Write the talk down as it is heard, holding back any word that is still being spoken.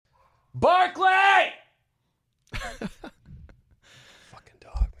Barkley! Fucking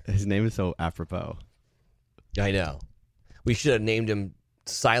dog. His name is so apropos. I know. We should have named him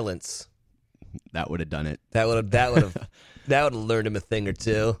Silence. That would have done it. That would have learned him a thing or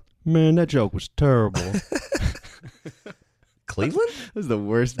two. Man, that joke was terrible. Cleveland? That was the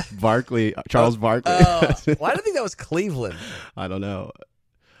worst Charles Barkley. Why did I think that was Cleveland? I don't know.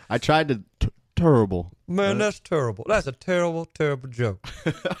 I tried to... terrible. Man, that's terrible. That's a terrible, terrible joke.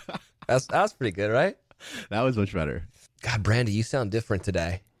 That's pretty good, right? That was much better. God, Brandy, you sound different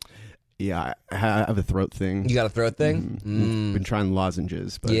today. Yeah, I have a throat thing. You got a throat thing? Been trying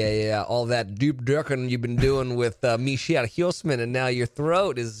lozenges. But... Yeah. All that deep ducking you've been doing with Michelle Huisman, and now your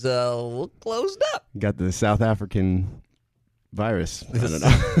throat is a little closed up. Got the South African virus. I don't know.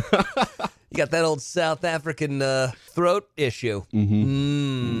 You got that old South African throat issue.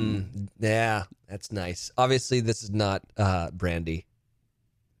 Yeah, that's nice. Obviously, this is not Brandy.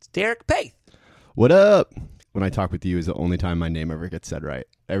 It's Derek Peth. What up? When I talk with you is the only time my name ever gets said right.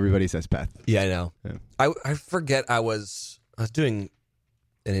 Everybody says Peth. Yeah, I know. Yeah. I forget I was doing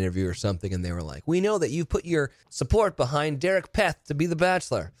an interview or something, and they were like, we know that you put your support behind Derek Peth to be the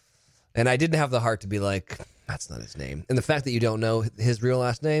Bachelor. And I didn't have the heart to be like, that's not his name. And the fact that you don't know his real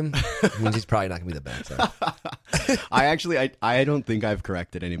last name means he's probably not going to be the Bachelor. I don't think I've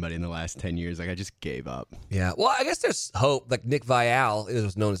corrected anybody in the last 10 years. Like, I just gave up. Yeah. Well, I guess there's hope. Like Nick Vial, it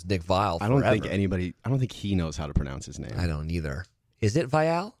was known as Nick Vial forever. I don't think he knows how to pronounce his name. I don't either. Is it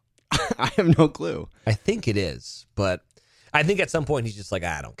Vial? I have no clue. I think it is. But I think at some point he's just like,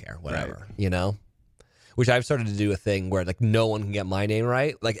 I don't care. Whatever. Right. You know? Which I've started to do a thing where like no one can get my name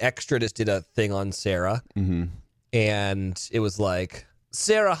right. Like Extra just did a thing on Sarah. Mm-hmm. And it was like,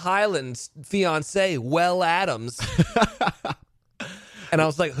 Sarah Hyland's fiance, Well Adams. And I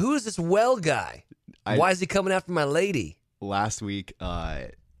was like, who is this Well guy? Why is he coming after my lady? Last week,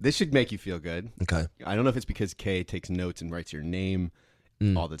 this should make you feel good. Okay. I don't know if it's because Kay takes notes and writes your name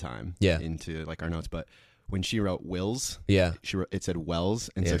all the time into like our notes, but when she wrote Wills, it said Wells,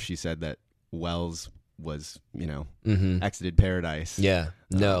 and so she said that Wells was, exited paradise. Yeah.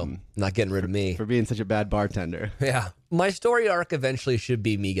 No, not getting rid of me. For being such a bad bartender. Yeah. My story arc eventually should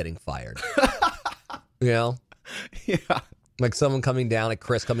be me getting fired. You know? Yeah. Like someone coming down, like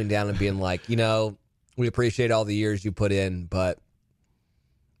Chris coming down and being like, we appreciate all the years you put in, but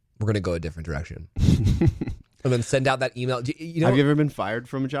we're going to go a different direction. And then send out that email. Have you ever been fired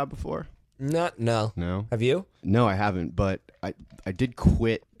from a job before? No. No? Have you? No, I haven't, but I did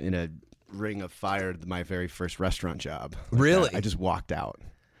quit in a ring of fire my very first restaurant job. Really? I just walked out.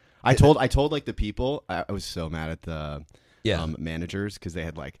 I told like the people, I was so mad at the managers because they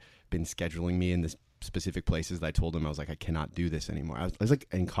had like been scheduling me in this specific places that I told them I was like, I cannot do this anymore. I was like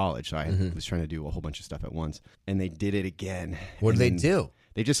in college, so I was trying to do a whole bunch of stuff at once, and they did it again. What did they do?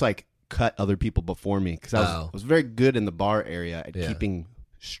 They just like cut other people before me because I was very good in the bar area at keeping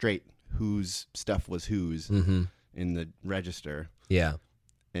straight whose stuff was whose in the register. Yeah.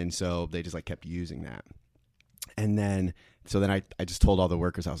 And so they just like kept using that. And then I just told all the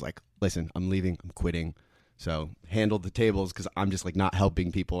workers, I was like, listen, I'm leaving, I'm quitting. So handled the tables because I'm just like not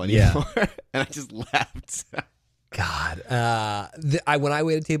helping people anymore. Yeah. And I just left. God. When I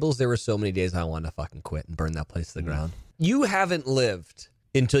waited tables, there were so many days I wanted to fucking quit and burn that place to the ground. You haven't lived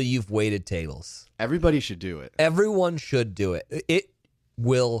until you've waited tables. Everybody should do it. Everyone should do it. It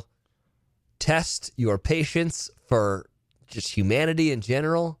will test your patience for just humanity in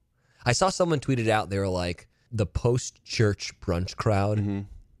general. I saw someone tweet it out. They were like, the post-church brunch crowd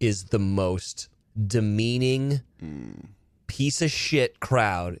is the most demeaning piece of shit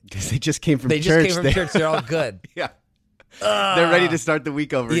crowd. Because they just came from church. They just came from church. They're all good. Yeah. They're ready to start the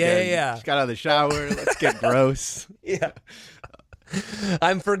week over again. Yeah. Just got out of the shower. Let's get gross. Yeah.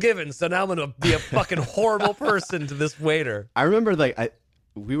 I'm forgiven, so now I'm going to be a fucking horrible person to this waiter. I remember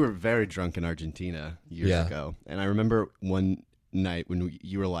we were very drunk in Argentina years ago. And I remember one night when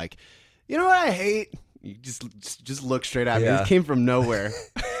you were like, you know what I hate? You just look straight at me. It came from nowhere.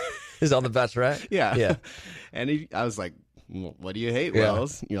 Is on the Bachelorette? Yeah. And I was like, well, what do you hate,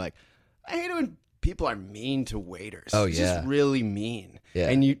 Wells? And you're like, I hate it when people are mean to waiters. Oh, it's just really mean. Yeah.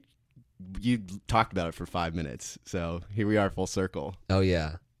 And you talked about it for 5 minutes. So here we are, full circle. Oh,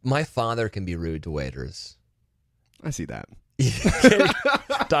 yeah. My father can be rude to waiters. I see that.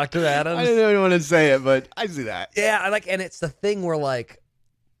 Dr. Adams. I didn't even want to say it, but I see that. Yeah, and it's the thing where like,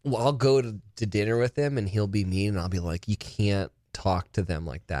 well, I'll go to dinner with him and he'll be mean and I'll be like, you can't talk to them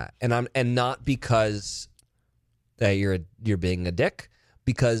like that. And not because you're being a dick,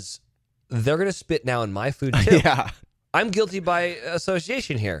 because they're gonna spit now in my food too. I'm guilty by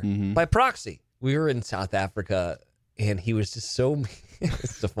association here, by proxy. We were in South Africa and he was just so.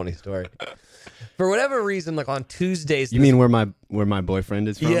 It's a funny story. For whatever reason, like on Tuesdays. You mean where my boyfriend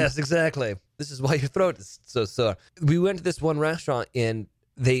is from? Yes, exactly. This is why your throat is so sore. We went to this one restaurant and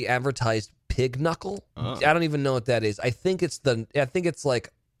they advertised pig knuckle. I don't even know what that is. I think it's like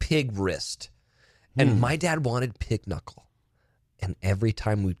pig wrist. And my dad wanted pig knuckle. And every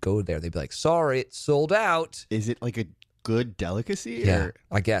time we'd go there, they'd be like, "Sorry, it's sold out." Is it like a good delicacy? Yeah, or?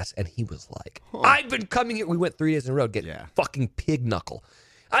 I guess. And he was like, "I've been coming here." We went 3 days in a row to get fucking pig knuckle.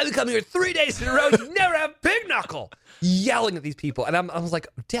 I've been coming here 3 days in a row. You never have pig knuckle. Yelling at these people. And I was like,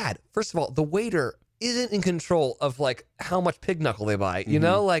 Dad, first of all, the waiter isn't in control of like how much pig knuckle they buy. You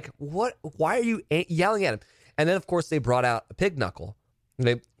know, like what? Why are you yelling at him? And then, of course, they brought out a pig knuckle.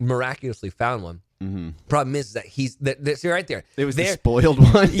 They miraculously found one. Problem is that he's right there. It was the spoiled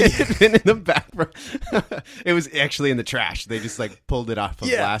one. It had been in the back. It was actually in the trash. They just like pulled it off of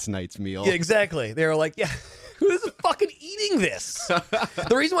last night's meal. Yeah, exactly. They were like, "Yeah, who's fucking eating this?"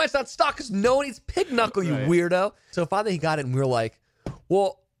 The reason why it's not stocked is no one eats pig knuckle, you weirdo. So finally he got it, and we were like,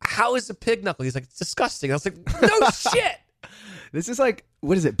 "Well, how is a pig knuckle?" He's like, "It's disgusting." I was like, "No shit." This is like,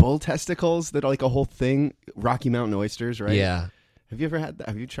 what is it? Bull testicles that are like a whole thing. Rocky Mountain oysters, right? Yeah. Have you ever had that?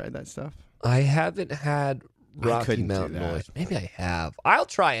 Have you tried that stuff? I haven't had Rocky Mountain oysters. Maybe I have. I'll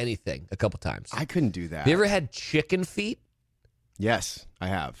try anything a couple times. I couldn't do that. Have you ever had chicken feet? Yes, I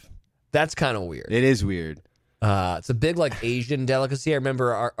have. That's kind of weird. It is weird. It's a big like Asian delicacy. I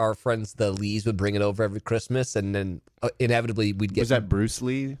remember our friends, the Lees, would bring it over every Christmas, and then inevitably we'd get. Was that Bruce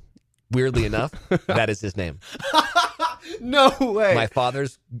Lee? Weirdly enough, that is his name. No way. My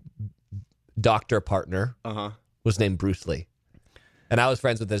father's doctor partner was named Bruce Lee. And I was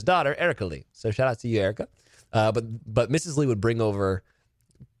friends with his daughter, Erica Lee. So shout out to you, Erica. But Mrs. Lee would bring over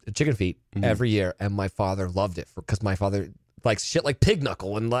chicken feet every year, and my father loved it because my father likes shit like pig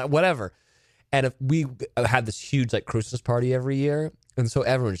knuckle and whatever. And if we had this huge like Christmas party every year, and so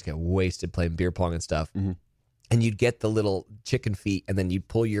everyone just get wasted playing beer pong and stuff. And you'd get the little chicken feet, and then you'd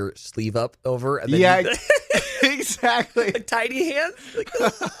pull your sleeve up over, and then exactly, like tiny hands. Like,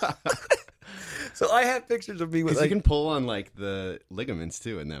 so I have pictures of me with like, you can pull on like the ligaments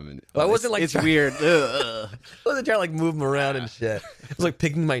too in them. And, I wasn't like it's weird. I wasn't trying to like move them around and shit. It was like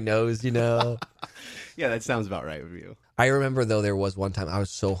picking my nose, you know. Yeah, that sounds about right with you. I remember though there was one time I was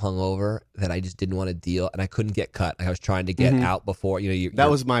so hungover that I just didn't want to deal, and I couldn't get cut. I was trying to get out before that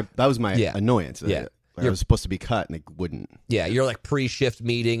was my annoyance. Yeah. I was supposed to be cut, and it wouldn't. Yeah, you're like pre-shift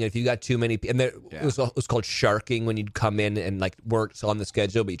meeting. If you got too many, and it was called sharking when you'd come in and like work on the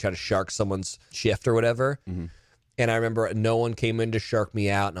schedule, but you try to shark someone's shift or whatever. And I remember no one came in to shark me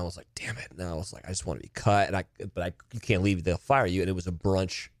out, and I was like, "Damn it!" And I was like, "I just want to be cut," you can't leave; they'll fire you. And it was a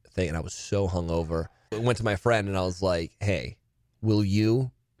brunch thing, and I was so hungover. I went to my friend, and I was like, "Hey, will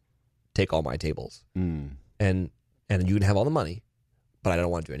you take all my tables, and you can have all the money, but I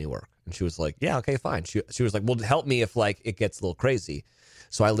don't want to do any work." And she was like, "Yeah, okay, fine." She was like, "Well, help me if like it gets a little crazy."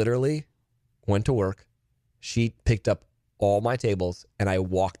 So I literally went to work. She picked up all my tables, and I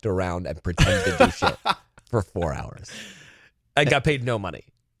walked around and pretended to do shit for 4 hours. I got paid no money.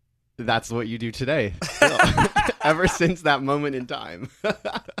 That's what you do today. Ever since that moment in time.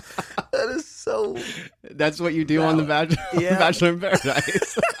 That is so... That's what you do on the Bachelor in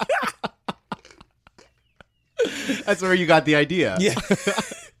Paradise. That's where you got the idea. Yeah.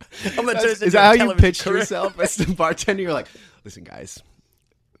 Is that how you pitched yourself as the bartender? You're like, "Listen, guys,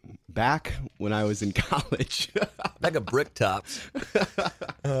 back when I was in college." Back at Bricktops.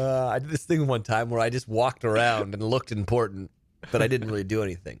 I did this thing one time where I just walked around and looked important, but I didn't really do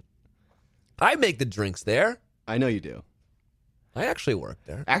anything. I make the drinks there. I know you do. I actually work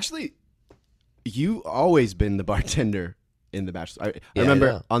there. Actually, you always been the bartender in The Bachelor. I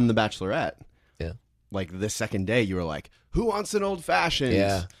remember on The Bachelorette. Yeah. Like the second day, you were like, "Who wants an old fashioned?"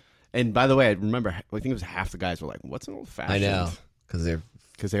 Yeah. And by the way, I remember, I think it was half the guys were like, "What's an old fashioned?" I know.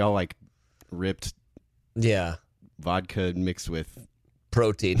 Because they all like ripped vodka mixed with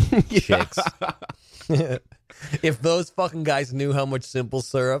protein shakes. If those fucking guys knew how much simple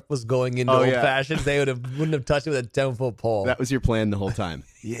syrup was going into old fashions, they wouldn't have touched it with a 10-foot pole. That was your plan the whole time.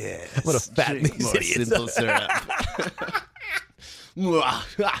 Yeah. I'm going to fatten these idiots. Simple syrup.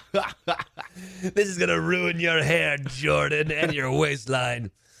 This is going to ruin your hair, Jordan, and your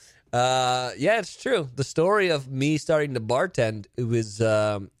waistline. Yeah, it's true. The story of me starting to bartend, it was,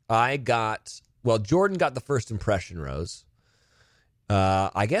 Jordan got the first impression rose.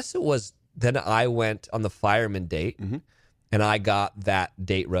 I guess it was, then I went on the fireman date, and I got that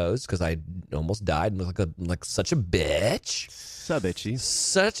date rose because I almost died and was like such a bitch. So bitchy.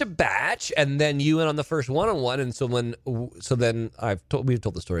 Such a batch. And then you went on the first one-on-one, and we've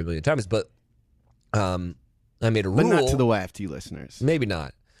told the story a million times, but I made a rule. But not to the YFT listeners. Maybe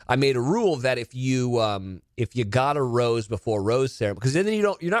not. I made a rule that if you got a rose before rose ceremony, because then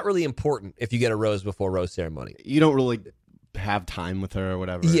you're not really important if you get a rose before rose ceremony. You don't really have time with her or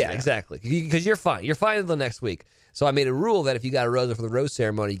whatever. Yeah, exactly. Because you're fine. You're fine until next week. So I made a rule that if you got a rose before the rose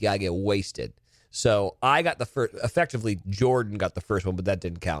ceremony, you got to get wasted. So I got the first, effectively Jordan got the first one, but that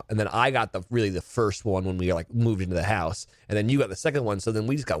didn't count. And then I got the first one when we moved into the house. And then you got the second one. So then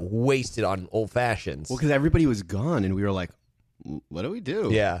we just got wasted on old fashions. Well, because everybody was gone and we were like, what do we do?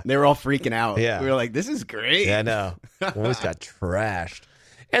 Yeah. They were all freaking out. Yeah. We were like, this is great. Yeah, I know. We almost got trashed.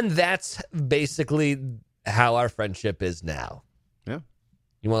 And that's basically how our friendship is now. Yeah.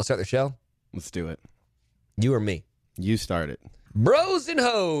 You want to start the show? Let's do it. You or me? You start it. Bros and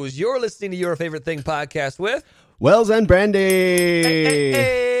Hoes, you're listening to Your Favorite Thing podcast with Wells and Brandy.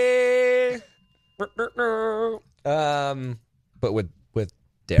 Hey. But with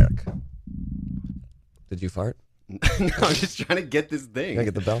Derek. Did you fart? No, I'm just trying to get this thing. Can I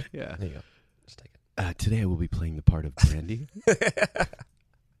get the bell? Yeah. There you go. Just take it. Today I will be playing the part of Brandy.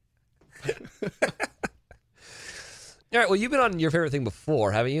 All right, well, you've been on Your Favorite Thing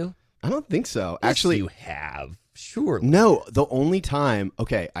before, haven't you? I don't think so. Yes, Actually, you have. Surely. No, the only time,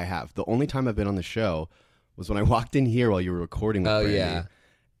 okay, I have. The only time I've been on the show was when I walked in here while you were recording with Brandy. Yeah.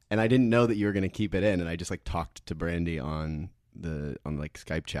 And I didn't know that you were going to keep it in, and I just talked to Brandy on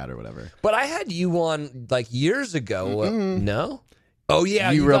Skype chat or whatever. But I had you on years ago. Mm-hmm. No? Oh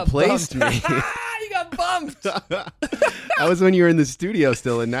yeah, you replaced me. You got bumped. That was when you were in the studio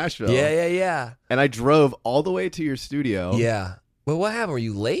still in Nashville. Yeah. And I drove all the way to your studio. Yeah. Well, what happened? Were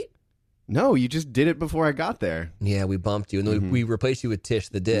you late? No, you just did it before I got there. Yeah, we bumped you, and then we replaced you with Tish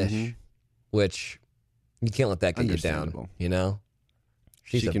the Dish, which you can't let that get you down. You know,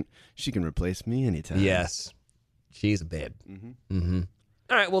 she can replace me anytime. Yes, she's a babe.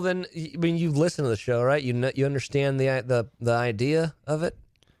 All right, well then, I mean, you've listened to the show, right? You understand the idea of it.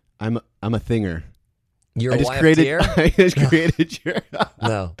 I'm a thinger. You're I just created your.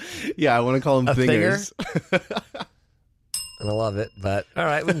 No. Yeah, I want to call them thingers. And I love it, but all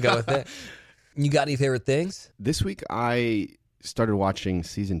right, we can go with it. You got any favorite things? This week, I started watching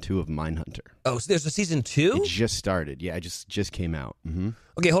season 2 of Mindhunter. Oh, so there's a season 2? It just started. Yeah, it just came out. Mm-hmm.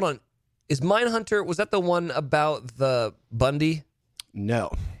 Okay, hold on. Is Mindhunter, was that the one about the Bundy? No.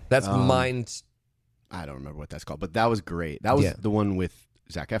 That's Mind... I don't remember what that's called, but that was great. That was the one with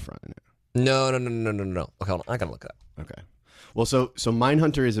Zac Efron in it. No. Okay, hold on. I gotta look it up. Okay. Well, so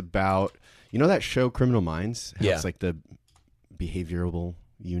Mindhunter is about, you know that show Criminal Minds? How it's the behavioral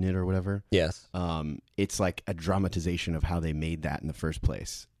unit or whatever. Yes. It's like a dramatization of how they made that in the first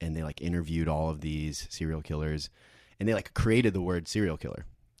place, and they interviewed all of these serial killers, and they created the word serial killer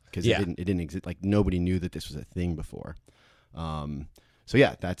because it didn't exist. Nobody knew that this was a thing before. So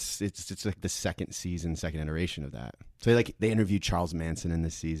yeah, it's like the second iteration of that. So they interviewed Charles Manson in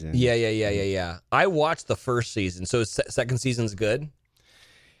this season. Yeah. I watched the first season, so second season's good.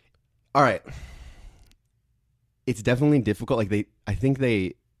 All right. It's definitely difficult. I think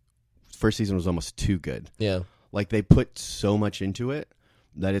first season was almost too good. Yeah. They put so much into it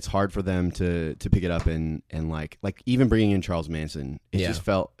that it's hard for them to pick it up and even bringing in Charles Manson, it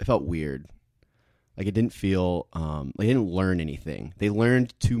felt weird. It didn't feel they didn't learn anything. They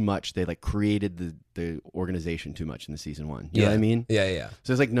learned too much. They created the organization too much in the season 1. You know what I mean? Yeah.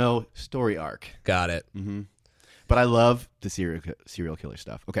 So it's no story arc. Got it. Mm-hmm. But I love the serial killer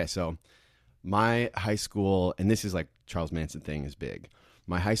stuff. Okay, so my high school, and this is Charles Manson thing is big.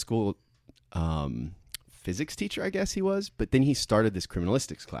 My high school physics teacher, I guess he was, but then he started this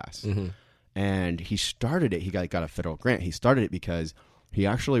criminalistics class, and he started it. He got a federal grant. He started it because he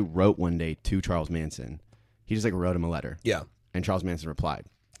actually wrote one day to Charles Manson. He just like wrote him a letter. Yeah. And Charles Manson replied.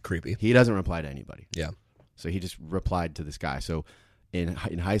 Creepy. He doesn't reply to anybody. Yeah. So he just replied to this guy. So in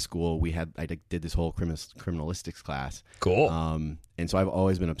high school, I did this whole criminalistics class. Cool. And so I've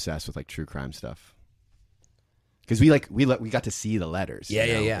always been obsessed with like true crime stuff. Because we got to see the letters. Yeah,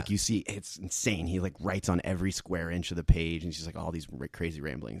 you know? yeah. Like you see, it's insane. He like writes on every square inch of the page, and it's just like all these crazy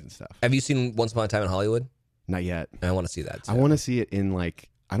ramblings and stuff. Have you seen Once Upon a Time in Hollywood? Not yet. I want to see that too. I want to see it in like,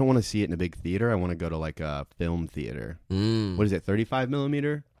 I don't want to see it in a big theater. I want to go to like a film theater. What is it, 35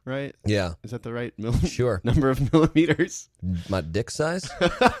 millimeter, right? Yeah. Is that the right Sure. number of millimeters? My dick size? Is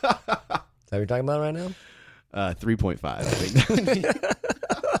that what you're talking about right now? 3.5, I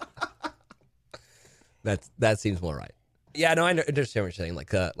think. That seems more right. Yeah, no, I understand what you're saying.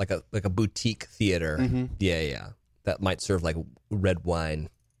 Like a boutique theater. Mm-hmm. Yeah. That might serve like red wine.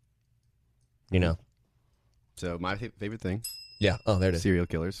 You know. So my favorite thing. Yeah. Oh, there it is. Serial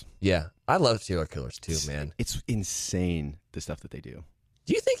killers. Yeah, I love serial killers too, man. It's insane the stuff that they do.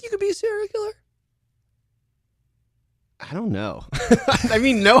 Do you think you could be a serial killer? I don't know. I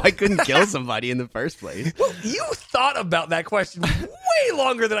mean, no, I couldn't kill somebody in the first place. Well, you thought about that question way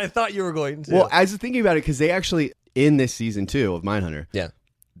longer than I thought you were going to. Well, I was thinking about it because they actually, in this season 2 of Mindhunter,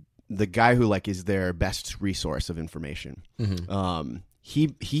 the guy who like is their best resource of information,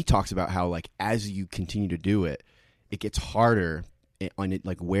 he talks about how like as you continue to do it, it gets harder on it,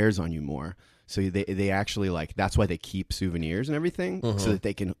 like wears on you more. So they actually like that's why they keep souvenirs and everything so that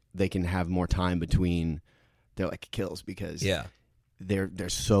they can have more time between their like kills because they're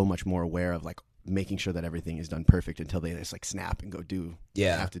so much more aware of like making sure that everything is done perfect until they just like snap and go do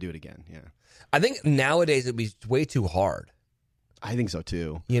have to do it again. Yeah, I think nowadays it'd be way too hard. I think so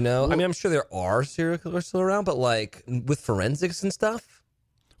too. You know, I mean, I'm sure there are serial killers still around, but like with forensics and stuff.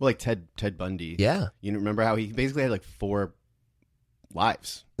 Well, like Ted Bundy. Yeah, you remember how he basically had like 4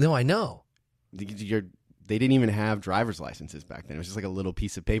 lives. No, I know. They didn't even have driver's licenses back then. It was just like a little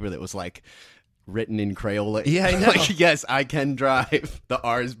piece of paper that was like written in Crayola. Yeah, I know. Like, yes, I can drive. The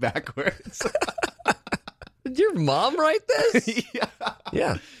R is backwards. Did your mom write this? Yeah.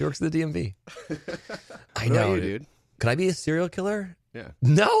 Yeah, she works at the DMV. I What know, about you, dude. Could I be a serial killer? Yeah.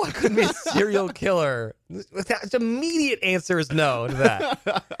 No, I couldn't be a serial killer. The immediate answer is no to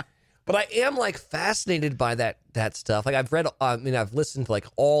that. But I am like fascinated by that stuff. Like I've read, I've listened to like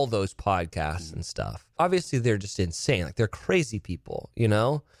all those podcasts and stuff. Obviously, they're just insane. Like they're crazy people, you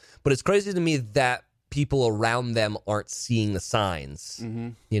know. But it's crazy to me that people around them aren't seeing the signs.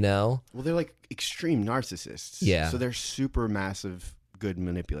 You know. Well, they're like extreme narcissists. Yeah. So they're super massive good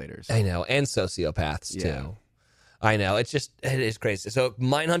manipulators. I know, and sociopaths too. I know. It is crazy. So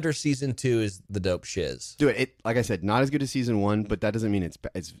Mindhunter season 2 is the dope shiz. Dude, it like I said, not as good as season 1, but that doesn't mean it's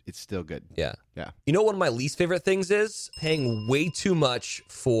still good. Yeah. Yeah. You know, one of my least favorite things is paying way too much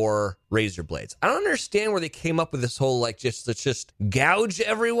for razor blades. I don't understand where they came up with this whole let's just gouge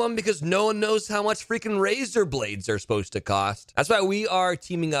everyone because no one knows how much freaking razor blades are supposed to cost. That's why we are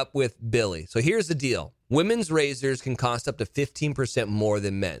teaming up with Billy. So here's the deal. Women's razors can cost up to 15% more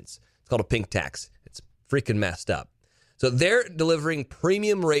than men's. It's called a pink tax. It's freaking messed up. So they're delivering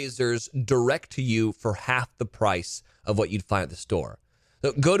premium razors direct to you for half the price of what you'd find at the store.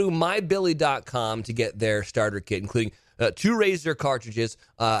 So go to mybilly.com to get their starter kit, including 2 razor cartridges,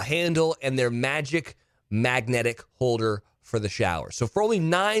 handle, and their magic magnetic holder for the shower. So for only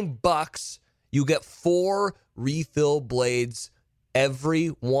 $9, you get 4 refill blades every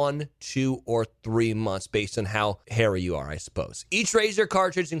 1, 2, or 3 months based on how hairy you are, I suppose. Each razor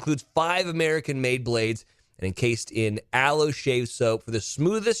cartridge includes 5 American-made blades and encased in aloe shave soap for the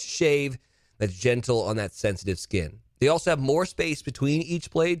smoothest shave that's gentle on that sensitive skin. They also have more space between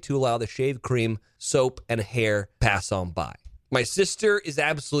each blade to allow the shave cream, soap, and hair pass on by. My sister is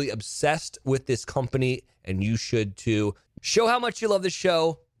absolutely obsessed with this company, and you should too. Show how much you love the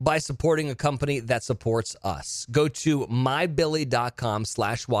show by supporting a company that supports us. Go to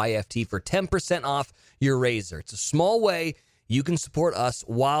mybilly.com/YFT for 10% off your razor. It's a small way you can support us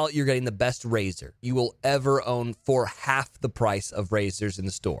while you're getting the best razor you will ever own for half the price of razors in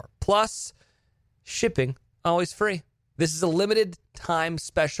the store. Plus, shipping, always free. This is a limited time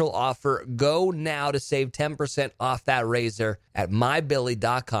special offer. Go now to save 10% off that razor at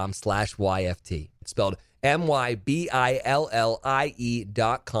mybilly.com/YFT. It's spelled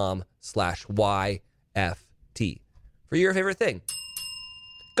MYBILLIE.com/YFT for your favorite thing.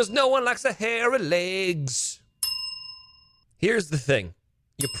 Because no one likes a hairy legs. Here's the thing.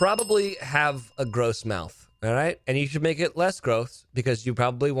 You probably have a gross mouth, all right? And you should make it less gross because you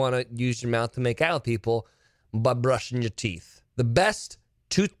probably want to use your mouth to make out with people by brushing your teeth. The best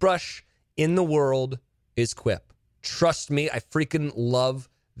toothbrush in the world is Quip. Trust me, I freaking love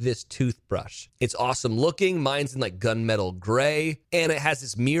this toothbrush. It's awesome looking. Mine's in like gunmetal gray. And it has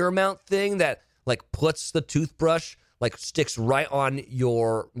this mirror mount thing that like puts the toothbrush, like sticks right on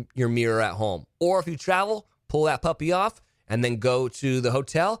your mirror at home. Or if you travel, pull that puppy off and then go to the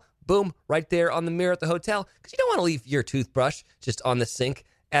hotel, boom, right there on the mirror at the hotel. Because you don't want to leave your toothbrush just on the sink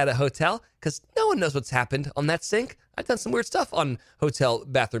at a hotel because no one knows what's happened on that sink. I've done some weird stuff on hotel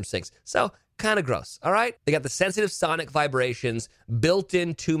bathroom sinks. So kind of gross, all right? They got the sensitive sonic vibrations,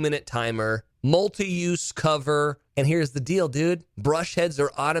 built-in 2-minute timer, multi-use cover. And here's the deal, dude. Brush heads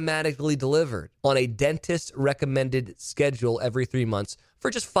are automatically delivered on a dentist-recommended schedule every 3 months for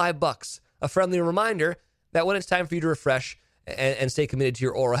just $5. A friendly reminder that when it's time for you to refresh and stay committed to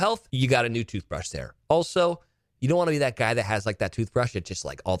your oral health, you got a new toothbrush there. Also, you don't want to be that guy that has like that toothbrush that just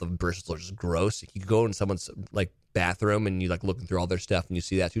like all the bristles are just gross. You go in someone's like bathroom and you like looking through all their stuff and you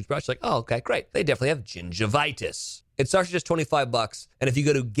see that toothbrush, like, oh, okay, great. They definitely have gingivitis. It starts at just $25. And if you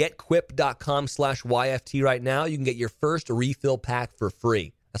go to getquip.com/YFT right now, you can get your first refill pack for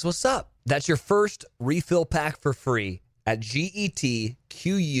free. That's what's up. That's your first refill pack for free at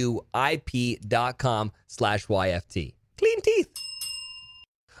getquip.com/YFT. Clean teeth.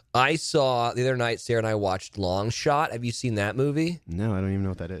 I saw the other night, Sarah and I watched Long Shot. Have you seen that movie? No, I don't even know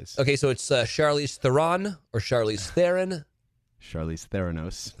what that is. Okay, so it's Charlize Theron or Charlize Theron. Charlize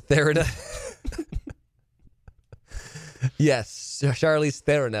Theranos. Yes, Charlize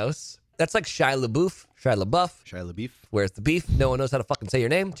Theranos. That's like Shia LaBeouf. Shia LaBeouf. Where's the beef? No one knows how to fucking say your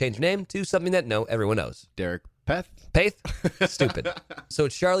name. Change your name to something that everyone knows. Derek Peth. Stupid. So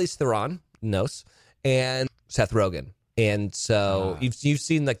it's Charlize Theron, and Seth Rogen. And so you've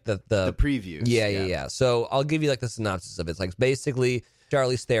seen like the previews. Yeah. So I'll give you like the synopsis of it. It's like basically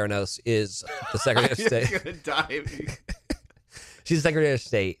Charlize Theranos is the Secretary of State. I'm gonna die. She's the Secretary of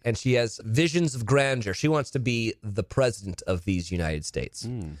State, and she has visions of grandeur. She wants to be the president of these United States.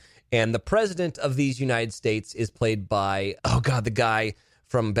 And the president of these United States is played by, the guy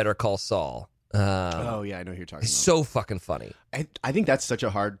from Better Call Saul. I know who you're talking about. So fucking funny. I think that's such a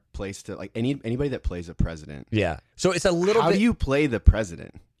hard place to, like, anybody that plays a president. Yeah. So it's a little bit... How do you play the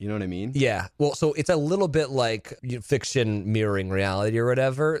president? You know what I mean? Yeah. Well, so it's a little bit like fiction mirroring reality or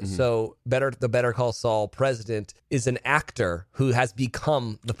whatever. Mm-hmm. So the Better Call Saul president is an actor who has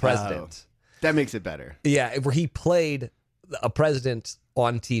become the president. That makes it better. Yeah, where he played a president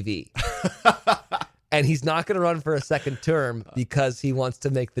on TV. And he's not going to run for a second term because he wants to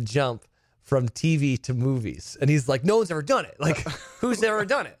make the jump from TV to movies. And he's like, no one's ever done it. Like, who's ever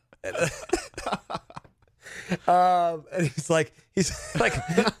done it? And he's like,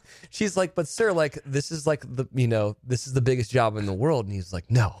 she's like, but sir, like, this is like this is the biggest job in the world. And he's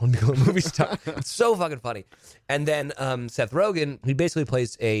like, no, I'm going to movie star. It's so fucking funny. And then Seth Rogen, he basically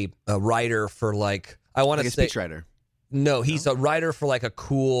plays a writer for like, I want to say, a speechwriter. No, he's a writer for like a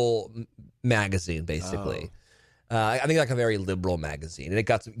cool magazine, basically. I think like a very liberal magazine, and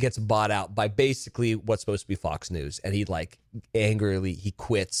it gets bought out by basically what's supposed to be Fox News, and he like angrily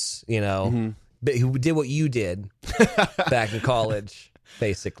quits. But he did what you did back in college,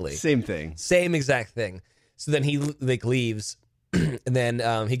 basically. Same thing, same exact thing. So then he like leaves, and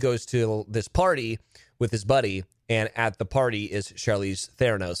then he goes to this party with his buddy, and at the party is Charlize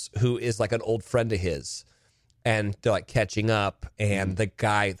Theranos, who is like an old friend of his. And they're like catching up, and the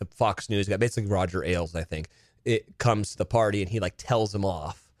Fox News guy, basically Roger Ailes, I think, it comes to the party and he like tells him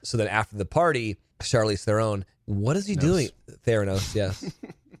off. So then after the party, Charlize Theron, what is he doing? Theranos, yes.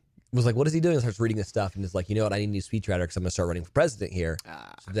 Was like, what is he doing? And starts reading this stuff and is like, you know what? I need a new speechwriter because I'm going to start running for president here.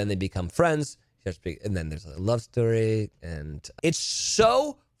 So then they become friends. And then there's a love story. And it's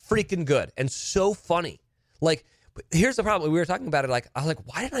so freaking good and so funny. Like, here's the problem. We were talking about it. Like, I was like,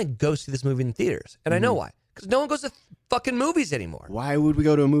 why didn't I go see this movie in theaters? And I know why. Because no one goes to fucking movies anymore. Why would we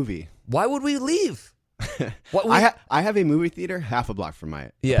go to a movie? Why would we leave? I have a movie theater half a block from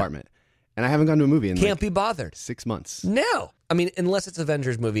my apartment, and I haven't gone to a movie in can't be bothered 6 months. No, I mean unless it's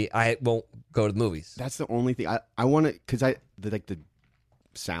Avengers movie, I won't go to the movies. That's the only thing I want to because the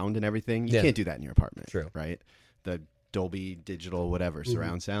sound and everything you can't do that in your apartment. True, right? The Dolby Digital whatever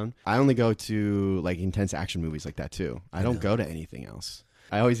surround sound. I only go to like intense action movies like that too. I don't go to anything else.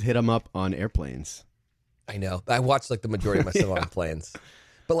 I always hit them up on airplanes. I know. I watch like the majority of my stuff on planes.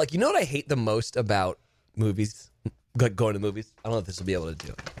 But like, you know what I hate the most about movies? Like going to movies? I don't know if this will be able to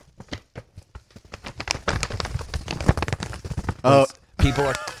do it. Oh. People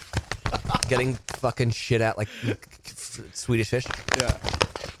are getting fucking shit out like Swedish fish. Yeah.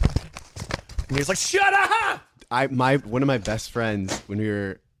 And he's like, shut up! One of my best friends when we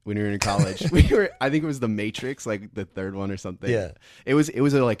were in college, I think it was The Matrix, like the third one or something. Yeah. It was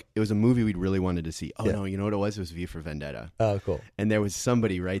a movie we'd really wanted to see. Oh no, you know what it was? It was V for Vendetta. Oh, cool. And there was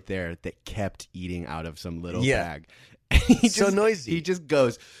somebody right there that kept eating out of some little bag. And so noisy. He just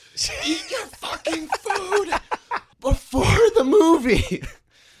goes, eat your fucking food before the movie.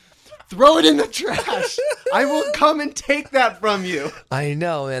 Throw it in the trash. I will come and take that from you. I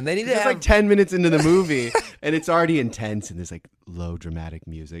know, man. They need to have like 10 minutes into the movie, and it's already intense, and there's like low dramatic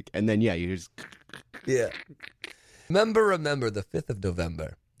music, and then you just Remember the 5th of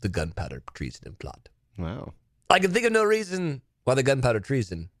November, the gunpowder treason plot. Wow. I can think of no reason why the gunpowder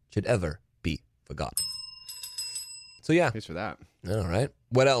treason should ever be forgotten. So yeah, thanks for that. All right.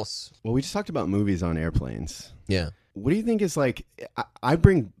 What else? Well, we just talked about movies on airplanes. Yeah. What do you think is like, I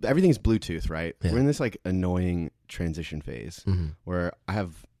bring, everything's Bluetooth, right? Yeah. We're in this like annoying transition phase where I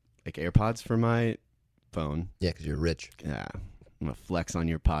have like AirPods for my phone. Yeah, because you're rich. Yeah. I'm going to flex on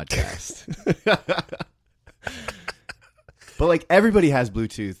your podcast. But like everybody has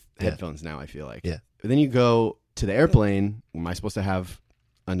Bluetooth headphones now, I feel like. Yeah. But then you go to the airplane. Am I supposed to have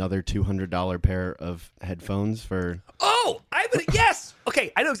another $200 pair of headphones for... Oh, yes.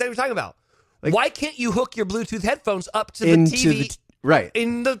 Okay, I know exactly what you're talking about. Like, why can't you hook your Bluetooth headphones up to the into TV right.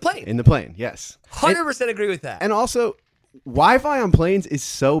 in the plane? In the plane, yes. 100% agree with that. And also, Wi-Fi on planes is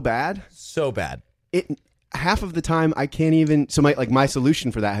so bad. So bad. Half of the time I can't even. So my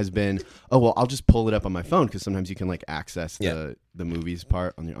solution for that has been, oh well, I'll just pull it up on my phone because sometimes you can like access the movies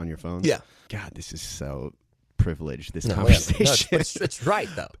part on your phone. Yeah. God, this is so privileged. This conversation. No, it's right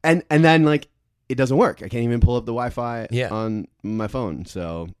though. And then like it doesn't work. I can't even pull up the Wi-Fi Yeah. on my phone.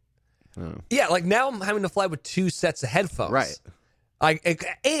 So. I don't know. Yeah, like now I'm having to fly with 2 sets of headphones. Right.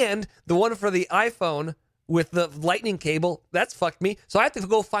 And the one for the iPhone with the lightning cable, that's fucked me. So I have to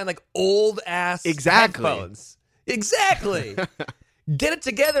go find like old ass headphones. Exactly. Get it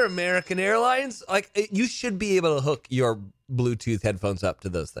together, American Airlines. Like you should be able to hook your Bluetooth headphones up to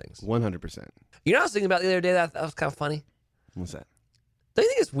those things. 100%. You know what I was thinking about the other day that was kind of funny? What's that? Don't you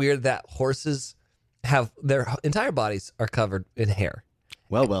think it's weird that horses have their entire bodies are covered in hair?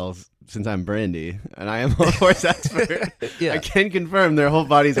 Well, since I'm Brandy and I am a horse expert, Yeah. I can confirm their whole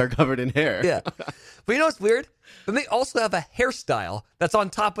bodies are covered in hair. Yeah. But you know what's weird? But they also have a hairstyle that's on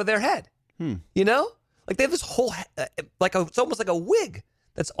top of their head. You know? Like they have this whole, it's almost like a wig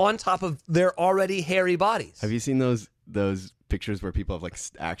that's on top of their already hairy bodies. Have you seen those pictures where people have like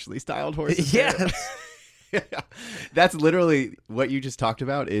actually styled horses? Yes. Yeah. That's literally what you just talked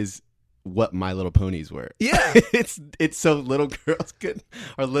about is what My Little Ponies were. Yeah. It's so little girls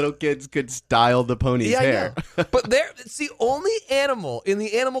or little kids could style the pony's hair. But it's the only animal in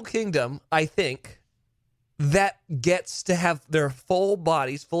the animal kingdom, I think, that gets to have their full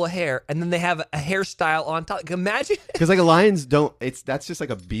bodies full of hair, and then they have a hairstyle on top. Like, imagine. Because like lions don't. That's just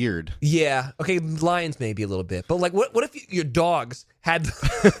like a beard. Yeah. Okay. Lions maybe a little bit, but like, what if your dogs had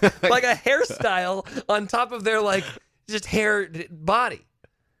like a hairstyle on top of their like just hair body?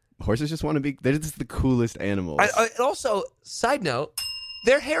 Horses just want to be. They're just the coolest animals. And also, side note,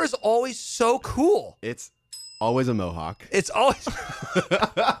 their hair is always so cool. It's always a mohawk. It's always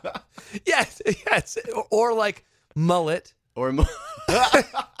yes, or like mullet, or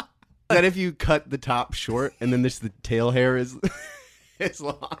that if you cut the top short and then the tail hair is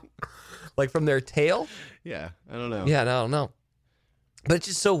long, like from their tail. Yeah, I don't know. Yeah, no, I don't know. But it's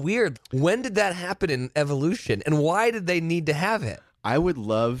just so weird. When did that happen in evolution, and why did they need to have it? I would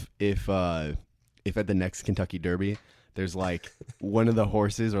love if at the next Kentucky Derby, there's like one of the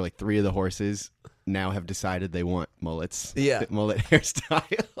horses or like 3 of the horses now have decided they want mullets. Yeah. Mullet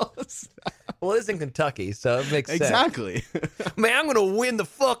hairstyles. Well, it's in Kentucky, so it makes sense. Exactly. Man, I'm going to win the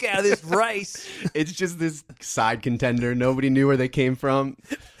fuck out of this race. It's just this side contender. Nobody knew where they came from.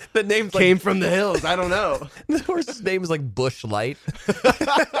 The name came from the hills. I don't know. The horse's name is like Bush Light.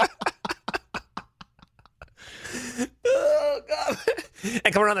 Oh, God.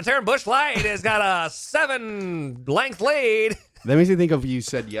 And coming around the turn, Bush Light has got a 7-length lead. That makes me think of you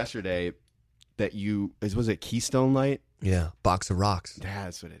said yesterday that was it Keystone Light? Yeah, box of rocks.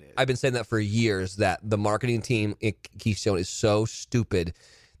 That's what it is. I've been saying that for years, that the marketing team at Keystone is so stupid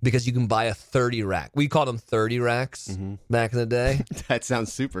because you can buy a 30 rack. We called them 30 racks back in the day. That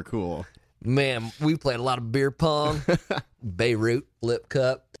sounds super cool. Man, we played a lot of beer pong, Beirut, Lip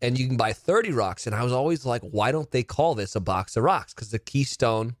Cup, and you can buy 30 rocks. And I was always like, why don't they call this a box of rocks? Because the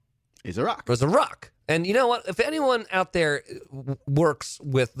Keystone is a rock. Was a rock. And you know what? If anyone out there works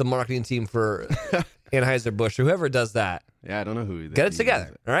with the marketing team for Anheuser-Busch, or whoever does that, yeah, I don't know who. Get it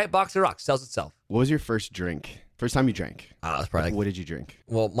together. All right? Box of rocks sells itself. What was your first drink? First time you drank? It was probably what did you drink?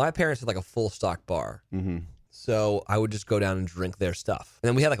 Well, my parents had like a full stock bar. Mm-hmm. So I would just go down and drink their stuff. And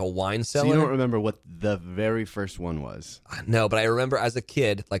then we had like a wine cellar. So you don't remember what the very first one was? No, but I remember as a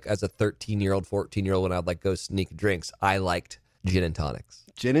kid, like as a 13-year-old, 14-year-old, when I'd like go sneak drinks, I liked gin and tonics.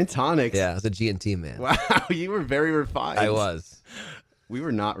 Gin and tonics? Yeah, I was a G&T man. Wow, you were very refined. I was. We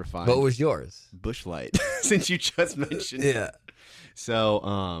were not refined. What was yours? Bush Light, since you just mentioned it. Yeah.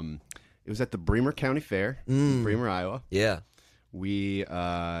 So it was at the Bremer County Fair, in Bremer, Iowa. Yeah. We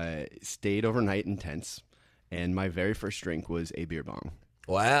stayed overnight in tents. And my very first drink was a beer bong.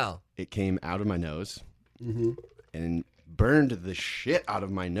 Wow. It came out of my nose and burned the shit out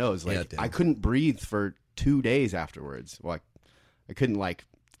of my nose. Like I couldn't breathe for 2 days afterwards. Like I couldn't like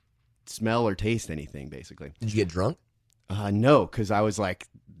smell or taste anything, basically. Did you get drunk? No, because I was like,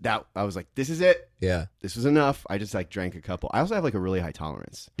 this is it. Yeah. This was enough. I just like drank a couple. I also have like a really high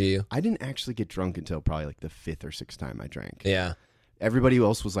tolerance. Do you? I didn't actually get drunk until probably like the 5th or 6th time I drank. Yeah. Everybody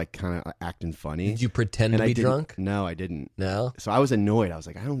else was like kind of acting funny. Did you pretend to be drunk? No, I didn't. No? So I was annoyed. I was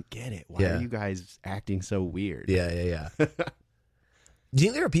like, I don't get it. Why Yeah. are you guys acting so weird? Yeah. Do you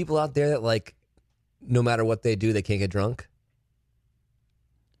think there are people out there that like, no matter what they do, they can't get drunk?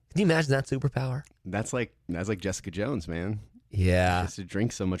 Can you imagine that superpower? That's like Jessica Jones, man. Yeah. Just to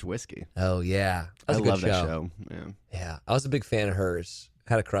drink so much whiskey. Oh, yeah. I That was a good love that show. Yeah. Yeah. I was a big fan of hers.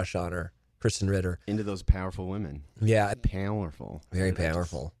 Had a crush on her. Kristen Ritter. Into those powerful women. Yeah. Powerful. Very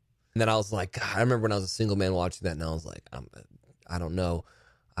powerful. And then I was like, God, I remember when I was a single man watching that, and I was like, I don't know.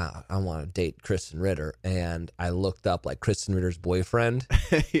 I want to date Kristen Ritter. And I looked up like Kristen Ritter's boyfriend.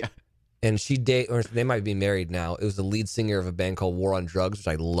 Yeah. And or they might be married now. It was the lead singer of a band called War on Drugs, which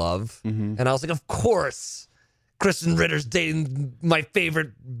I love. Mm-hmm. And I was like, of course, Kristen Ritter's dating my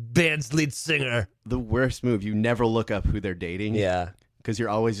favorite band's lead singer. The worst move. You never look up who they're dating. Yeah. Because you're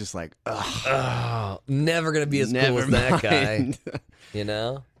always just like, ugh. Oh, never going to be as cool as that guy. You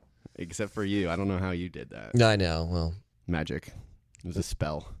know? Except for you. I don't know how you did that. I know. Well, magic. It was a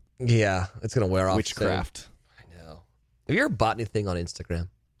spell. Yeah. It's going to wear off. Witchcraft. Soon. I know. Have you ever bought anything on Instagram?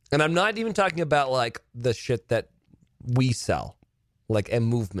 And I'm not even talking about like the shit that we sell, like a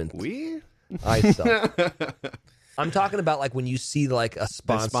movement. I sell. I'm talking about like when you see like a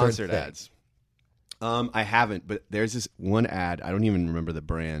sponsored thing. Ads. I haven't, but there's this one ad. I don't even remember the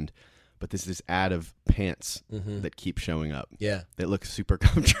brand, but there's this ad of pants that keep showing up. Yeah, that look super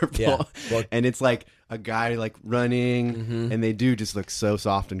comfortable. Yeah. Well, and it's like a guy like running, and they do just look so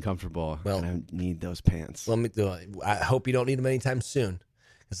soft and comfortable. Well, and I need those pants. I hope you don't need them anytime soon.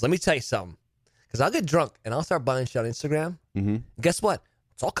 Because let me tell you something. Because I'll get drunk and I'll start buying shit on Instagram. Mm-hmm. Guess what?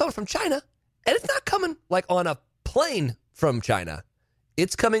 It's all coming from China. And it's not coming like on a plane from China.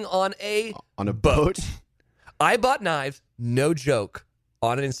 It's coming on a boat. I bought knives, no joke,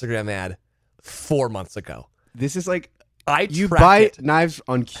 on an Instagram ad 4 months ago. This is like you buy knives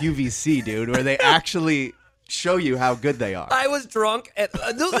on QVC, dude, where they actually show you how good they are. I was drunk and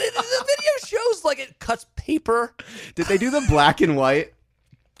the video shows like it cuts paper. Did they do the black and white?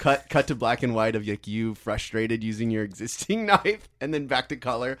 Cut to black and white of like you frustrated using your existing knife, and then back to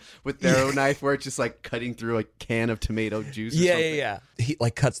color with their own knife where it's just like cutting through a can of tomato juice. Yeah. He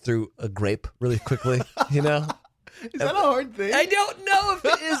like cuts through a grape really quickly. You know, is that a hard thing? I don't know if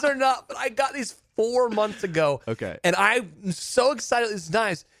it is or not, but I got these 4 months ago. Okay, and I'm so excited with these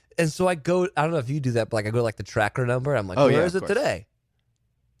knives, and so I go. I don't know if you do that, but like I go to like the tracker number. I'm like, where is it today?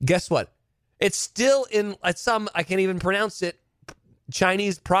 Guess what? It's still in some I can't even pronounce it.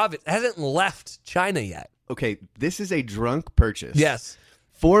 Chinese province. It hasn't left China yet. Okay, this is a drunk purchase. Yes.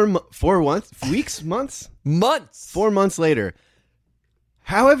 4 weeks, months? Months. 4 months later.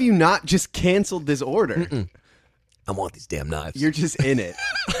 How have you not just canceled this order? I want these damn knives. You're just in it.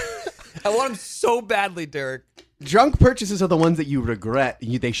 I want them so badly, Derek. Drunk purchases are the ones that you regret.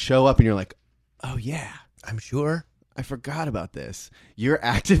 They show up and you're like, oh yeah. I'm sure. I forgot about this. You're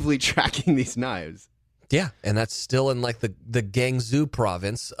actively tracking these knives. Yeah, and that's still in like the Guangzhou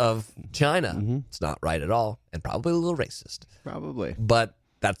province of China. Mm-hmm. It's not right at all, and probably a little racist. Probably, but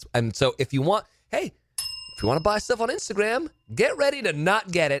so if you want to buy stuff on Instagram, get ready to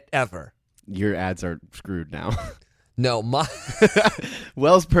not get it ever. Your ads are screwed now. No,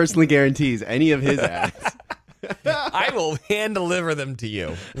 Wells personally guarantees any of his ads. I will hand deliver them to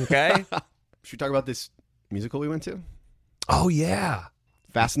you. Okay. Should we talk about this musical we went to? Oh yeah,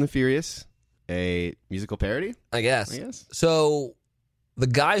 Fast and the Furious. A musical parody? I guess. So the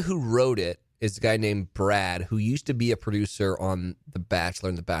guy who wrote it is a guy named Brad, who used to be a producer on The Bachelor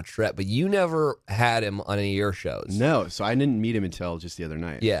and The Bachelorette, but you never had him on any of your shows. No, so I didn't meet him until just the other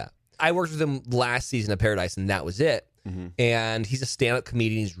night. Yeah. I worked with him last season of Paradise, and that was it. Mm-hmm. And he's a stand-up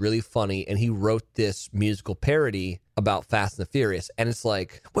comedian. He's really funny, and he wrote this musical parody about Fast and the Furious. And it's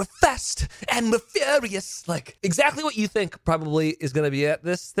like, we're fast and we're furious. Like, exactly what you think probably is going to be at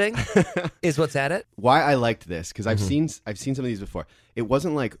this thing is what's at it. Why I liked this, because I've seen some of these before. It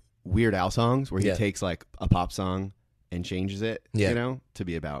wasn't like Weird Al songs where he takes like a pop song and changes it, to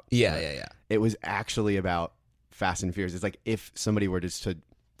be about. Yeah. It was actually about Fast and Furious. It's like if somebody were just to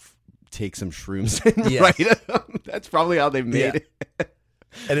take some shrooms and write them. That's probably how they made it.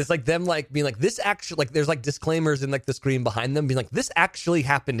 And it's like them like being like, this actually, like there's like disclaimers in like the screen behind them being like, this actually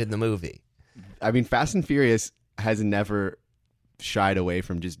happened in the movie. I mean, Fast and Furious has never shied away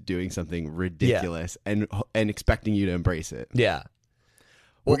from just doing something ridiculous and expecting you to embrace it. Yeah.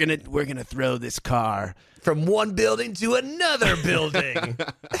 We're gonna throw this car from one building to another building.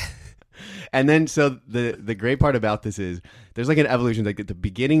 And then, so the great part about this is there's like an evolution. Like the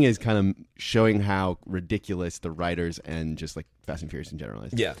beginning is kind of showing how ridiculous the writers and just like Fast and Furious in general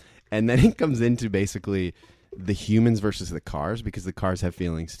is. Yeah. And then it comes into basically the humans versus the cars, because the cars have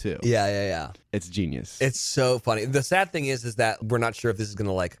feelings too. Yeah. It's genius. It's so funny. The sad thing is that we're not sure if this is going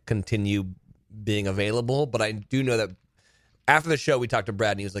to like continue being available, but I do know that after the show, we talked to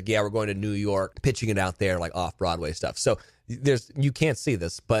Brad, and he was like, yeah, we're going to New York, pitching it out there, like off-Broadway stuff. So you can't see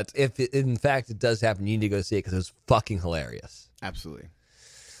this, but if in fact it does happen, you need to go see it because it was fucking hilarious. Absolutely.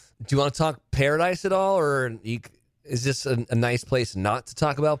 Do you want to talk Paradise at all, or is this a nice place not to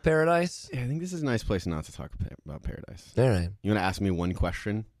talk about Paradise? Yeah, I think this is a nice place not to talk about Paradise. All right. You want to ask me one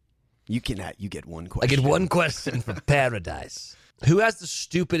question? You get one question. I get one question for Paradise. Who has the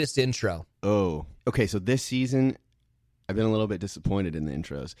stupidest intro? Oh, okay. So this season, I've been a little bit disappointed in the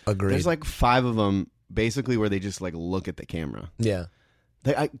intros. Agreed. There's like 5 of them, basically where they just like look at the camera. Yeah.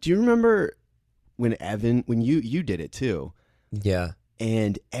 Do you remember when you did it too? Yeah.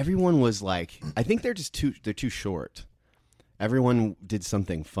 And everyone was like, I think they're too short. Everyone did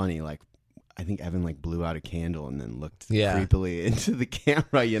something funny, like I think Evan like blew out a candle and then looked creepily into the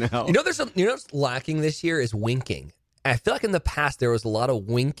camera. You know, what's lacking this year is winking. I feel like in the past there was a lot of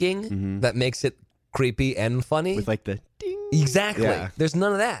winking that makes it creepy and funny with like the ding. Exactly. Yeah. There's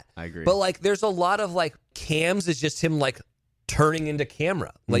none of that. I agree. But like, there's a lot of like cams is just him like turning into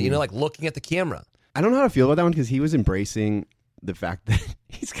camera, like like looking at the camera. I don't know how to feel about that one because he was embracing the fact that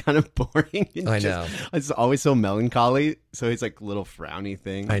he's kind of boring. And I know. It's always so melancholy. So he's like a little frowny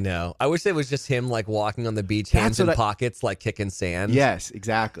thing. I know. I wish it was just him like walking on the beach, hands in pockets, like kicking sand. Yes,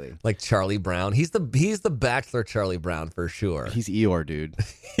 exactly. Like Charlie Brown. He's the Bachelor Charlie Brown for sure. He's Eeyore, dude.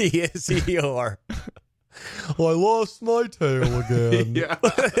 He is Eeyore. Well, I lost my tail again. Yeah.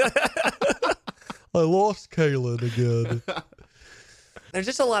 I lost Kaylin again. There's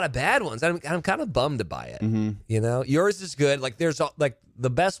just a lot of bad ones. I'm kind of bummed by it. You know, yours is good. Like there's like the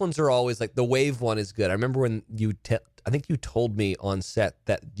best ones are always like the wave one is good. I remember when I think you told me on set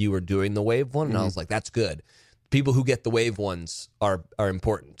that you were doing the wave one, and I was like, that's good. People who get the wave ones are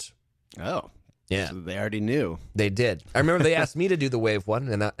important. Oh, yeah. So they already knew. They did. I remember they asked me to do the wave one,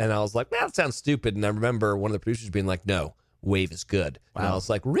 and I was like, that sounds stupid. And I remember one of the producers being like, no, wave is good. Wow. And I was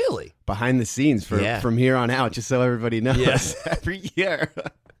like, really? Behind the scenes from here on out, just so everybody knows. Yes. Every year.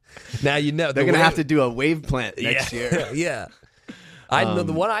 Now you know. They're going to have to do a wave plant next year. Yeah. I know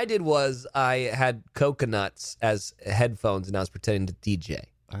the one I did was I had coconuts as headphones, and I was pretending to DJ.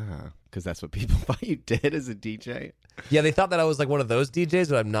 Because that's what people thought you did as a DJ. Yeah, they thought that I was like one of those DJs,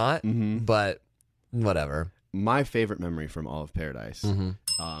 but I'm not. But whatever. My favorite memory from all of Paradise.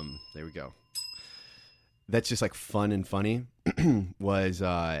 There we go. That's just like fun and funny was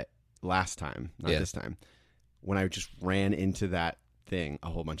last time, not this time, when I just ran into that thing a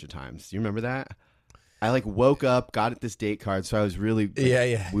whole bunch of times. Do you remember that? I like woke up, got at this date card, so I was really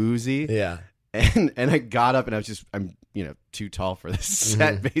woozy. Yeah. And I got up and I'm too tall for this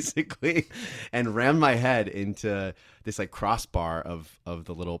set basically, and rammed my head into this like crossbar of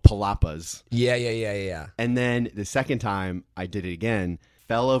the little palapas. Yeah. And then the second time I did it again,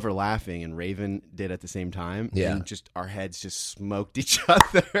 fell over laughing, and Raven did at the same time. Yeah. And just our heads just smoked each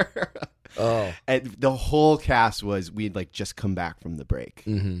other. Oh. And the whole cast we'd like just come back from the break,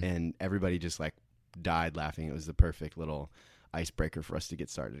 and everybody just like died laughing. It was the perfect little icebreaker for us to get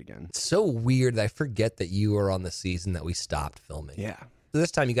started again. It's so weird that I forget that you were on the season that we stopped filming. Yeah.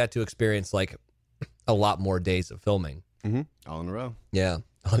 This time you got to experience like a lot more days of filming. All in a row. Yeah.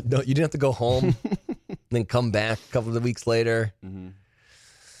 No, you didn't have to go home, then come back a couple of weeks later.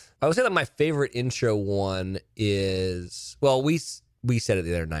 I would say that my favorite intro one is, well, we said it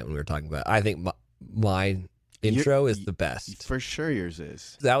the other night when we were talking about it. I think my intro is the best. For sure yours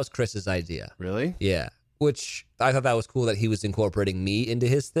is. That was Chris's idea. Really? Yeah. Which I thought that was cool that he was incorporating me into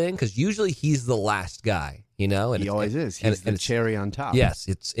his thing, because usually he's the last guy, you know? And he always is. He's the cherry on top. Yes,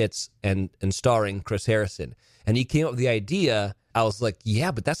 it's starring Chris Harrison. And he came up with the idea. I was like,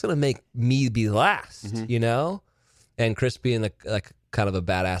 yeah, but that's going to make me be last, you know? And Chris being like kind of a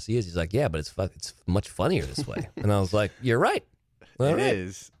badass he is, he's like, yeah, but it's much funnier this way. And I was like, you're right. It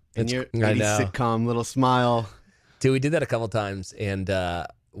is. And your sitcom little smile. Dude, we did that a couple times, and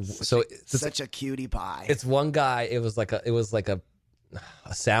such a cutie pie. It's one guy. It was like a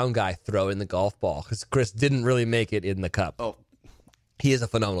sound guy throwing the golf ball, because Chris didn't really make it in the cup. Oh, he is a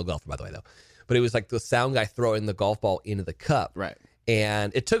phenomenal golfer, by the way, though. But it was like the sound guy throwing the golf ball into the cup, right?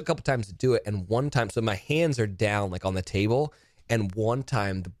 And it took a couple times to do it. And one time, so my hands are down like on the table, and one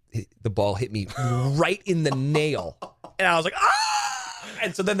time the ball hit me right in the nail, and I was like, ah!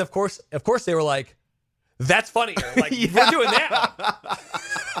 And so then of course they were like, that's funnier. Like, we're doing that.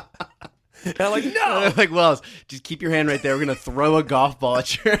 And I'm like, no. They're like, well, just keep your hand right there. We're going to throw a golf ball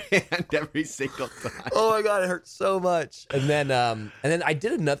at your hand every single time. Oh my God, it hurts so much. And then I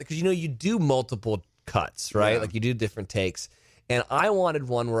did another, because you do multiple cuts, right? Yeah. Like you do different takes. And I wanted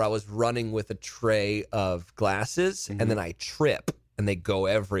one where I was running with a tray of glasses, and then I trip and they go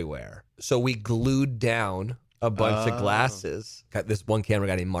everywhere. So we glued down a bunch of glasses. Got this one camera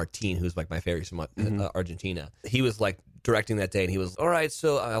guy named Martin, who's like my favorite from Argentina. He was like directing that day, and he was, all right,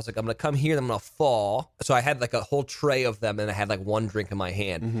 so I was like, I'm going to come here, and I'm going to fall. So I had like a whole tray of them, and I had like one drink in my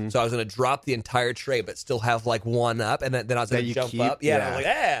hand. So I was going to drop the entire tray, but still have like one up, and then I was going to jump up. Yeah, and I was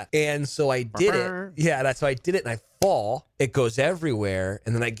like, ah. And so I did it. Yeah, that's so I did it, and I fall. It goes everywhere,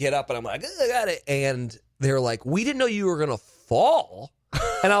 and then I get up, and I'm like, I got it. And they were like, we didn't know you were going to fall.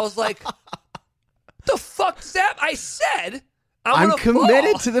 And I was like, the fuck is that? I said, I'm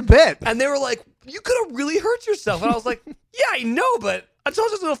committed fall. To the bit. And they were like, you could have really hurt yourself. And I was like, yeah, I know, but I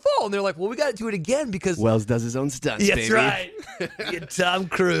told you I was going to fall. And they're like, well, we got to do it again because Wells does his own stunts, That's baby. right. You're Tom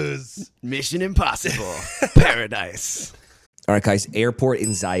Cruise. Mission Impossible. Paradise. All right, guys, airport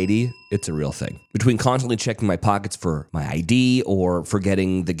anxiety, it's a real thing. Between constantly checking my pockets for my ID or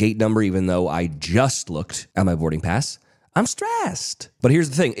forgetting the gate number, even though I just looked at my boarding pass, I'm stressed. But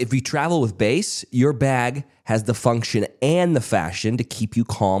here's the thing. If you travel with Base, your bag has the function and the fashion to keep you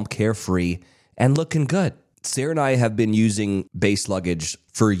calm, carefree, and looking good. Sarah and I have been using Base luggage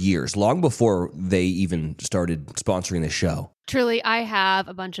for years, long before they even started sponsoring the show. Truly, I have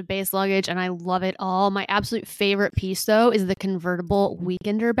a bunch of Base luggage and I love it all. My absolute favorite piece, though, is the convertible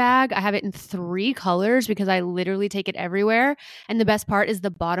weekender bag. I have it in 3 colors because I literally take it everywhere. And the best part is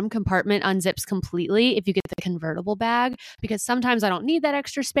the bottom compartment unzips completely if you get the convertible bag, because sometimes I don't need that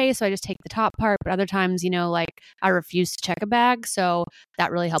extra space, so I just take the top part. But other times, like I refuse to check a bag. So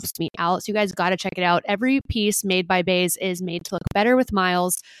that really helps me out. So you guys got to check it out. Every piece made by Base is made to look better with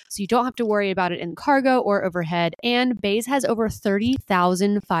miles, so you don't have to worry about it in cargo or overhead. And Base has over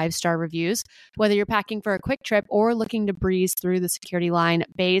 30,000 5-star reviews. Whether you're packing for a quick trip or looking to breeze through the security line,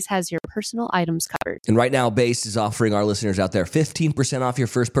 Base has your personal items covered. And right now, Base is offering our listeners out there 15% off your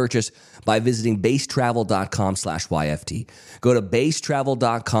first purchase by visiting basetravel.com/YFT. Go to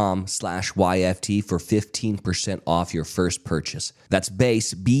basetravel.com/YFT for 15% off your first purchase. That's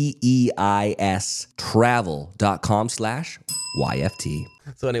Base, BEIS, travel.com/YFT.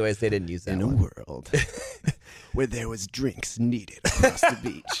 So anyways, they didn't use that In one. a world where there was drinks needed across the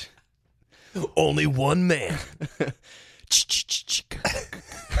beach. Only one man.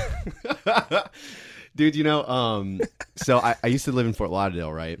 Dude, so I used to live in Fort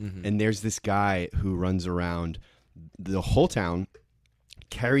Lauderdale, right? And there's this guy who runs around the whole town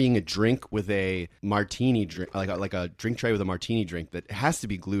carrying a drink with a martini drink, like a drink tray with a martini drink that has to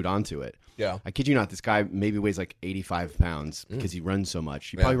be glued onto it. Yeah. I kid you not, this guy maybe weighs like 85 pounds because he runs so much.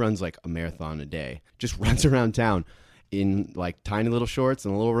 He probably runs like a marathon a day. Just runs around town in like tiny little shorts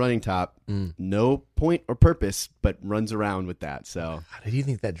and a little running top. No point or purpose, but runs around with that. So What do you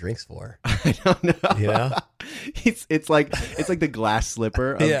think that drink's for? I don't know. You know? It's like the glass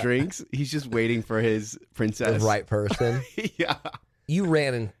slipper of drinks. He's just waiting for his princess. The right person. Yeah. You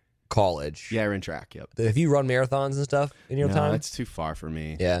ran in college. Yeah, I ran track, yep. Have you run marathons and stuff in your No, time? that's too far for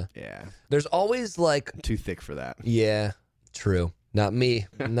me. Yeah. Yeah. There's always like, I'm too thick for that. yeah, true. Not me.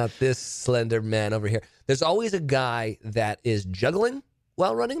 Not this slender man over here. There's always a guy that is juggling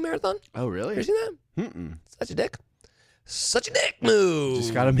while running a marathon. Oh, really? You seen that? Mm-mm. Such a dick. Such a dick move.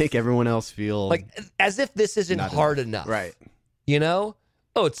 Just got to make everyone else feel like as if this isn't not hard enough. Right. You know?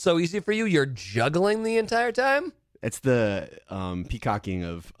 Oh, it's so easy for you. You're juggling the entire time? It's the peacocking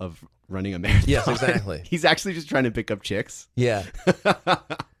of running a marathon. Yes, exactly. He's actually just trying to pick up chicks. Yeah.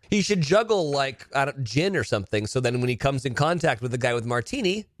 He should juggle like gin or something, so then when he comes in contact with the guy with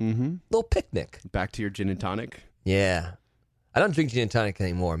martini, little picnic. Back to your gin and tonic. Yeah. I don't drink gin and tonic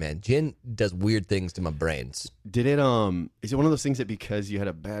anymore, man. Gin does weird things to my brains. Did it is it one of those things that because you had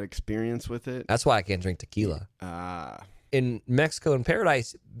a bad experience with it? That's why I can't drink tequila. In Mexico and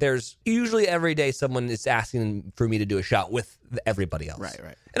Paradise, there's usually every day someone is asking for me to do a shot with everybody else. Right.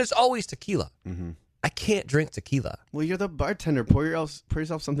 And it's always tequila. I can't drink tequila. Well, you're the bartender. Pour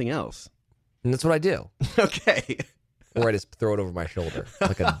yourself something else. And that's what I do. Okay. Or I just throw it over my shoulder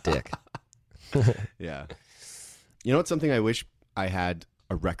like a dick. Yeah. You know what's something I wish I had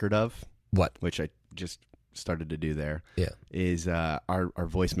a record of? What? Which I just started to do there. Yeah. Is our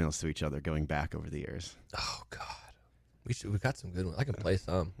voicemails to each other going back over the years. Oh, God. We got some good ones. I can play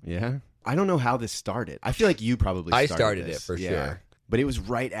some. Yeah. I don't know how this started. I feel like you probably started it this. for sure. But it was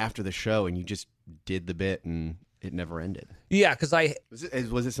right after the show and you just did the bit and it never ended. Yeah, because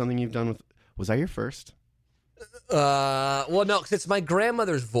Was it something you've done with... Was I your first? well, no, because it's my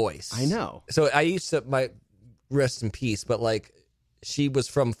grandmother's voice. I know. So I used to... Rest in peace, but like... She was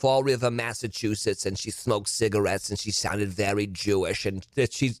from Fall River, Massachusetts, and she smoked cigarettes, and she sounded very Jewish, and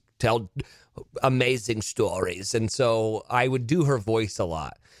she told amazing stories, and so I would do her voice a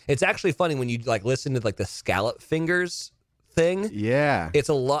lot. It's actually funny when you like listen to like the Scallop Fingers thing. Yeah. It's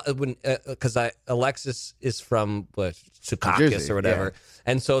a lot when because Alexis is from Secaucus Jersey, or whatever, yeah.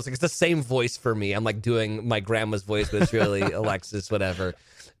 and so it's the same voice for me. I'm like doing my grandma's voice, but it's really Alexis, whatever.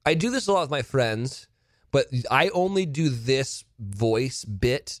 I do this a lot with my friends, but I only do this voice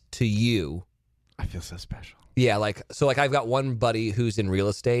bit to you. I feel so special. Yeah, like I've got one buddy who's in real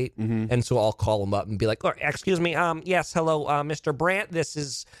estate, and so I'll call him up and be like, "Oh, excuse me, yes, hello, Mr. Brandt, this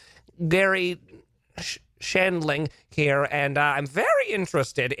is Gary Shandling here, and I'm very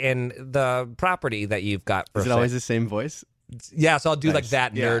interested in the property that you've got for Is it sale." always the same voice? Yeah, so I'll do like Nice.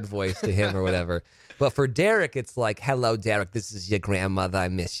 that Yeah. nerd voice to him or whatever. But for Derek, it's like, "Hello, Derek, this is your grandmother. I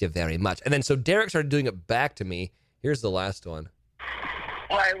miss you very much." And then so Derek started doing it back to me. Here's the last one.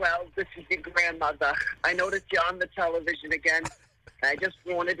 Why, well, this is your grandmother. I noticed you're on the television again. And I just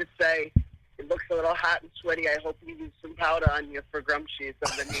wanted to say, it looks a little hot and sweaty. I hope you use some powder on you for grumpshies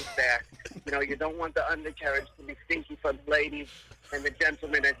underneath there. You know, you don't want the undercarriage to be stinky for the ladies and the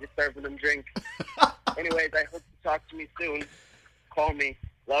gentlemen as you're serving them drinks. Anyways, I hope you talk to me soon. Call me.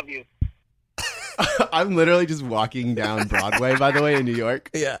 Love you. I'm literally just walking down Broadway, by the way, in New York.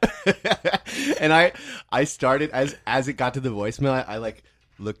 Yeah. And I started, as it got to the voicemail, I like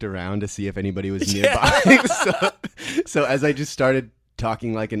looked around to see if anybody was nearby. So as I just started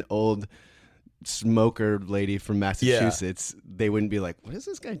talking like an old smoker lady from Massachusetts, they wouldn't be like, "What is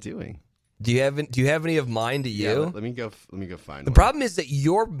this guy doing?" Do you have any of mine to you? Yeah, let me go find The one. problem is that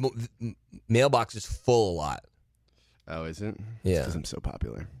your mailbox is full a lot. Oh, is it? Yeah. Because I'm so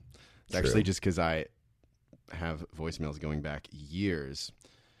popular. It's True. actually just because I have voicemails going back years.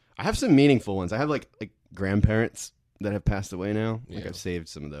 I have some meaningful ones. I have like grandparents that have passed away now. Like I've saved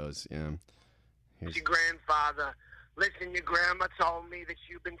some of those. Yeah. Here's- Your grandfather. Listen, your grandma told me that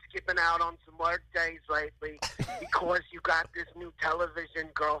you've been skipping out on some work days lately because you got this new television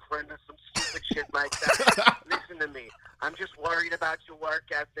girlfriend or some stupid shit like that. Listen to me. I'm just worried about your work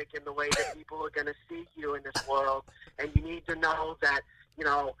ethic and the way that people are going to see you in this world. And you need to know that, you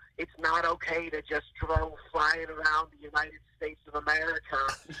know, it's not okay to just drove flying around the United States of America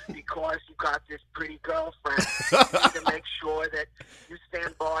because you got this pretty girlfriend. You need to make sure that you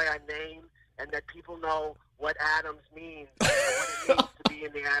stand by our name and that people know what Adams means and what it means to be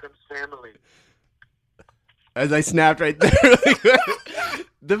in the Adams family. As I snapped right there.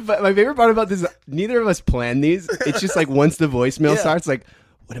 My favorite part about this, neither of us planned these. It's just like once the voicemail starts, like,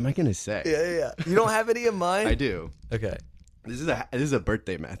 what am I going to say? Yeah. You don't have any of mine? I do. Okay. This is a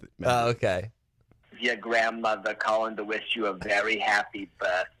birthday method. Oh, okay. Your grandmother calling to wish you a very happy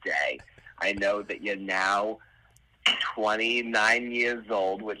birthday. I know that you're now 29 years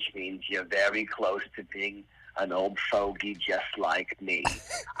old, which means you're very close to being an old fogey just like me.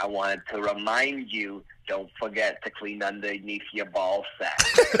 I wanted to remind you, don't forget to clean underneath your ball sack.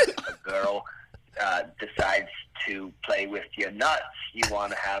 If a girl decides to play with your nuts, you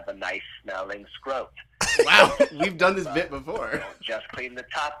want to have a nice smelling scrot. Wow, we've done this bit before. Don't just clean the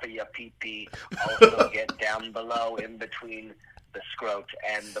top of your pee-pee. Also get down below in between the scrot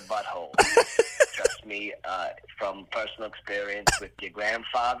and the butthole. Trust me, from personal experience with your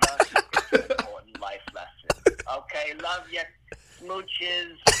grandfather, it's an important life lesson. Okay, love you.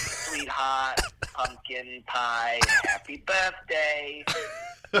 Smooches, sweetheart, pumpkin pie, happy birthday.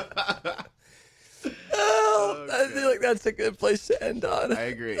 Oh, I feel like that's a good place to end on. I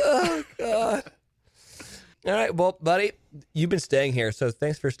agree. Oh, God. All right, well, buddy, you've been staying here, so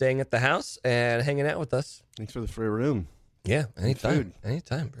thanks for staying at the house and hanging out with us. Thanks for the free room. Yeah, anytime. Food.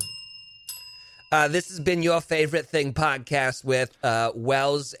 Anytime, bro. This has been Your Favorite Thing podcast with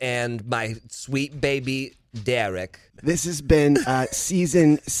Wells and my sweet baby, Derek. This has been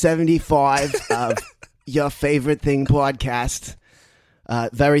season 75 of Your Favorite Thing podcast.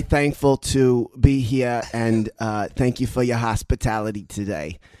 Very thankful to be here, and thank you for your hospitality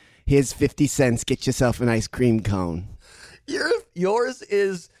today. Here's 50 cents. Get yourself an ice cream cone. Yours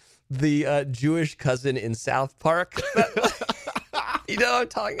is the Jewish cousin in South Park. You know what I'm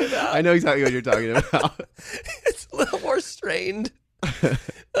talking about? I know exactly what you're talking about. It's a little more strained.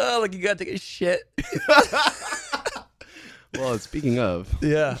 Like you got to take a shit. Well, speaking of.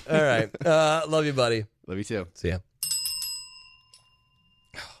 Yeah. All right. Love you, buddy. Love you too. See ya.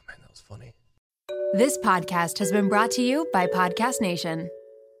 Oh, man, that was funny. This podcast has been brought to you by Podcast Nation.